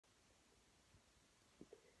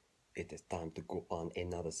It is time to go on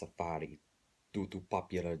another safari due to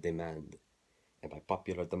popular demand. And by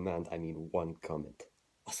popular demand, I mean one comment.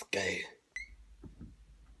 Let's go.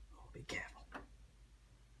 Oh, be careful.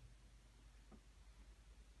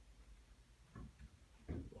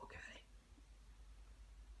 Look at it.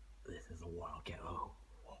 This is a wildcat. Oh.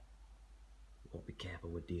 Well, be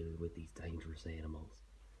careful with dealing with these dangerous animals.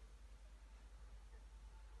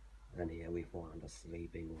 And here we find a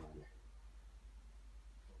sleeping one.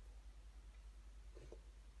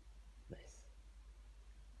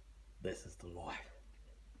 This is the life.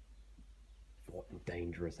 Fighting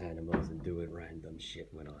dangerous animals and doing random shit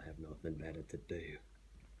when I have nothing better to do.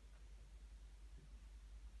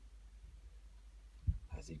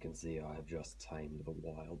 As you can see, I have just tamed the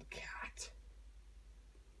wild cat.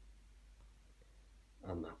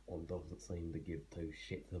 And that one doesn't seem to give two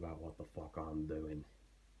shits about what the fuck I'm doing.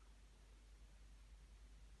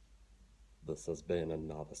 This has been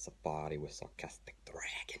another safari with Sarcastic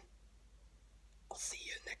Dragon. I'll see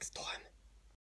you next time.